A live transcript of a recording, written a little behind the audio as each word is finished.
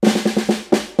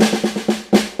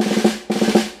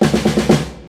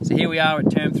are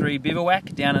at Term 3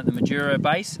 Bivouac down at the Majuro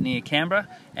base near Canberra,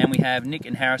 and we have Nick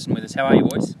and Harrison with us. How are you,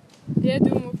 boys? Yeah,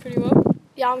 doing pretty well.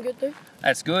 Yeah, I'm good, Lou.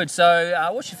 That's good. So,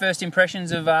 what's your first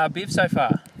impressions of Biv so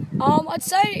far? I'd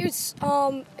say it's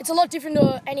a lot different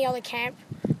to any other camp.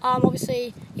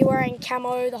 Obviously, you're wearing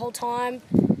camo the whole time.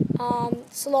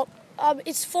 It's a lot.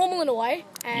 It's formal in a way,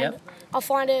 and I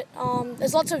find it.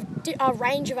 There's lots of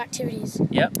range of activities.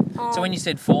 Yep. So when you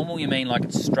said formal, you mean like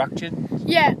it's structured?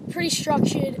 Yeah, pretty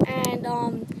structured, and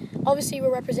obviously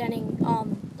we're representing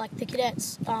like the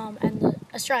cadets and the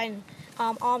Australian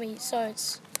Army. So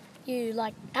it's you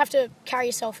like have to carry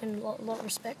yourself in a lot of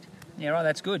respect. Yeah, right.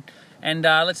 That's good. And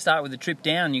let's start with the trip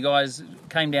down. You guys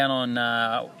came down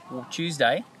on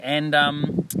Tuesday, and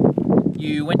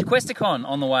you went to Questacon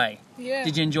on the way. Yeah.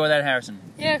 Did you enjoy that, Harrison?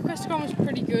 Yeah, Questacon was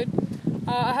pretty good.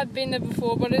 I had been there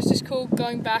before, but it was just cool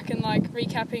going back and like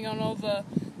recapping on all the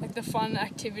the fun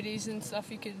activities and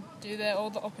stuff you could do there, all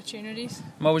the opportunities.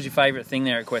 What was your favourite thing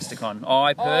there at Questacon?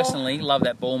 I personally love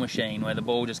that ball machine where the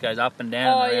ball just goes up and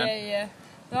down and around. Yeah.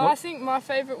 No, I think my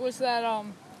favourite was that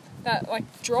that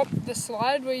like drop, the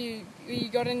slide where you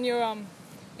got in your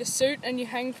suit and you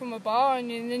hang from a bar and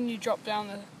then you drop down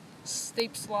the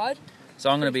steep slide. So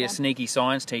I'm going to be a sneaky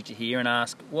science teacher here and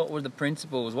ask, what were the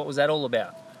principles? What was that all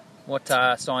about? What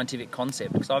scientific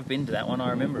concept? Because I've been to that one,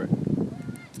 I remember it.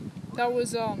 That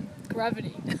was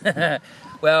gravity.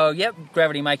 Well, yep,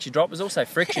 gravity makes you drop. There's also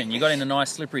friction. You got into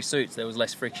nice slippery suits, there was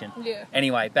less friction. Yeah.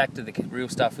 Anyway, back to the real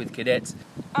stuff with cadets.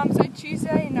 So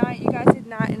Tuesday night, you guys did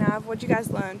night and av. What did you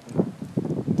guys learn?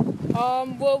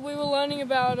 Well, we were learning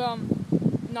about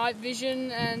night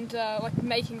vision and like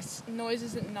making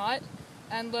noises at night,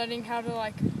 and learning how to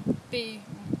like be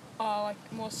like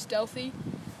more stealthy.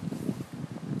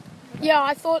 Yeah,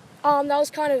 I thought that was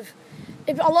kind of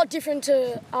a lot different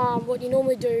to what you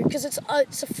normally do, because it's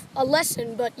a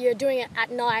lesson, but you're doing it at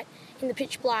night in the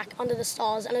pitch black under the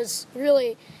stars, and it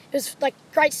was like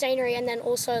great scenery, and then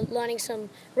also learning some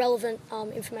relevant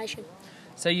information.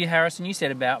 So you, Harrison, you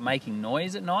said about making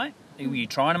noise at night. Were you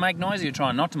trying to make noise or you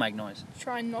trying not to make noise?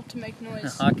 Trying not to make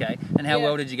noise. Okay, and how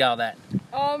well did you go at that?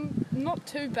 Not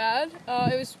too bad.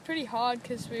 It was pretty hard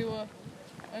because we were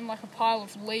in like a pile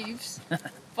of leaves.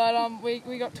 But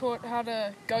we got taught how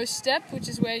to ghost step, which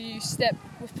is where you step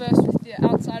first with the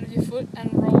outside of your foot and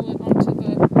roll it onto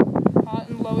the part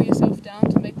and lower yourself down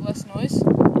to make less noise.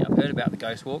 Yeah, I've heard about the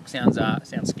ghost walk. Sounds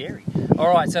scary.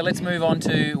 All right, so let's move on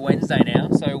to Wednesday now.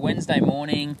 So Wednesday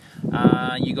morning,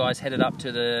 you guys headed up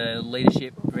to the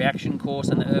leadership reaction course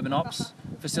and the urban ops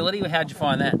facility. How'd you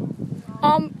find that?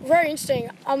 Very interesting.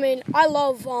 I mean, I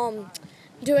love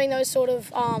doing those sort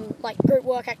of like group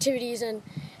work activities, and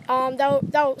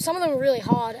some of them were really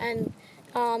hard, and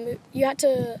you had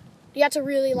to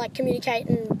really like communicate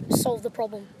and solve the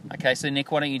problem. Okay, so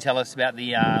Nick, why don't you tell us about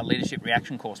the leadership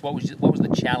reaction course? What was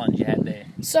the challenge you had there?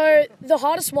 So the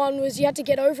hardest one was you had to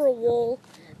get over a wall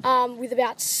with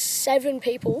about 7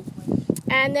 people,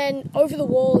 and then over the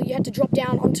wall you had to drop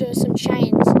down onto some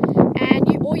chains,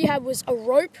 and all you had was a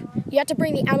rope. You had to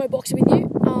bring the ammo box with you,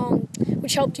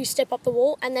 which helped you step up the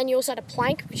wall, and then you also had a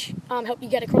plank, which helped you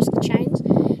get across the chains.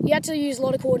 You had to use a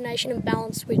lot of coordination and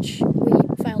balance, which we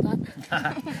failed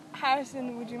at.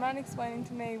 Harrison, would you mind explaining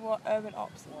to me what urban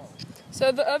ops is?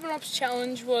 So the urban ops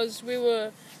challenge was we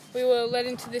were led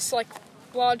into this like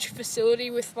large facility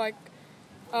with like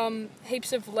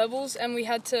heaps of levels, and we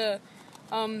had to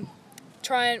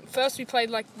first we played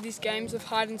like these games of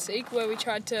hide and seek where we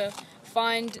tried to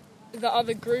find the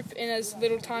other group in as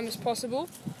little time as possible,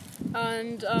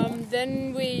 and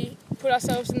then we put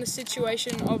ourselves in the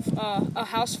situation of a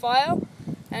house fire,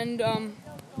 and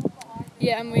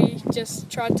and we just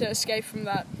tried to escape from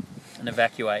that. And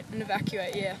evacuate.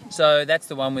 Yeah. So that's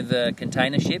the one with the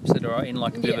container ships that are in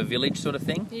like a bit of a village sort of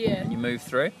thing? Yeah. And you move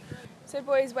through? So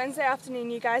boys, Wednesday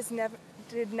afternoon you guys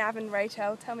did nav and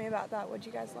Raytel. Tell me about that. What did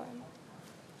you guys learn?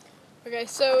 Okay,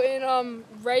 so in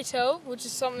Raytel, which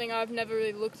is something I've never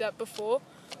really looked at before,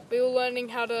 we were learning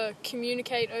how to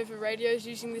communicate over radios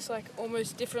using this like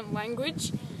almost different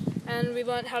language, and we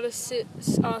learned how to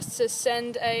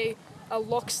send a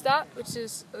lockstat, which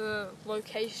is a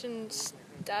location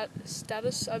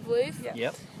status, I believe. Yeah.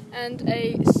 Yep. And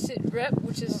a sitrep,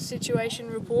 which is a situation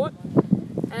report.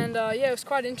 And it was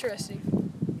quite interesting.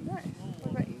 Nice.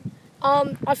 What about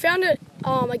you? I found it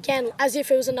again as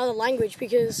if it was another language,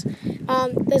 because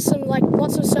there's some like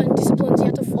lots of certain disciplines you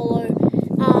have to follow,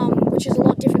 which is a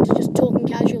lot different to just talking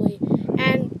casually.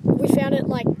 And we found it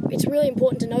like it's really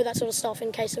important to know that sort of stuff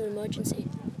in case of emergency.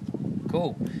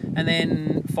 Cool. And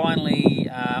then finally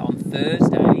on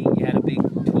Thursday you had a big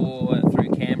tour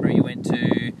through Canberra. You went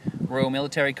to Royal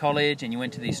Military College and you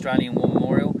went to the Australian War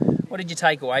Memorial. What did you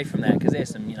take away from that? Because there's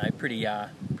some, pretty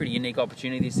unique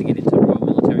opportunities to get into Royal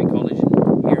Military College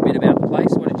and hear a bit about the place.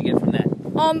 What did you get from that?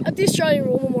 At the Australian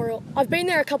War Memorial, I've been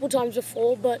there a couple times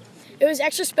before, but it was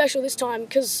extra special this time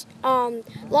because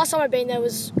last time I've been there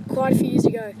was quite a few years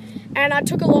ago, and I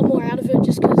took a lot more out of it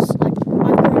just because I've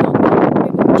grown up a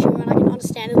bit more mature and I can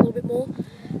understand it a little bit more.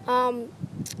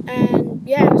 And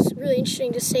yeah, it was really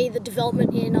interesting to see the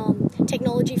development in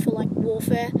technology for like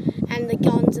warfare and the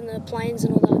guns and the planes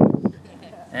and all that.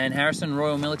 And Harrison,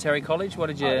 Royal Military College, what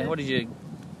did you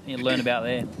learn about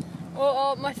there?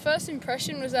 Well, my first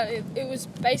impression was that it was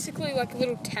basically like a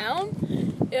little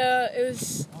town. It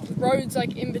was roads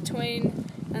like in between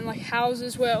and like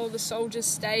houses where all the soldiers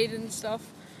stayed and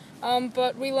stuff.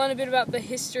 But we learned a bit about the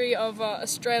history of the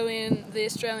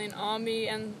Australian Army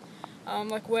and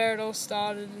like where it all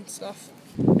started and stuff.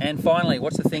 And finally,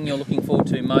 what's the thing you're looking forward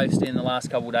to most in the last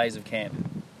couple of days of camp?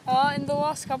 In the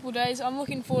last couple of days, I'm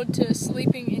looking forward to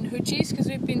sleeping in hoochies because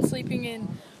we've been sleeping in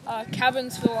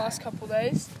cabins for the last couple of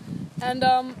days. And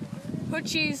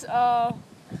hoochies are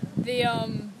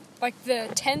the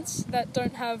tents that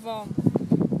don't have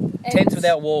Tents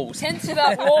without walls. Tents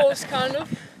without walls, kind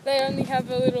of. They only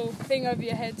have a little thing over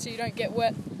your head so you don't get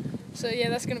wet. So yeah,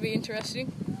 that's going to be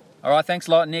interesting. All right, thanks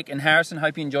a lot, Nick and Harrison.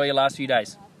 Hope you enjoy your last few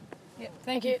days. Yeah,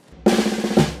 thank you.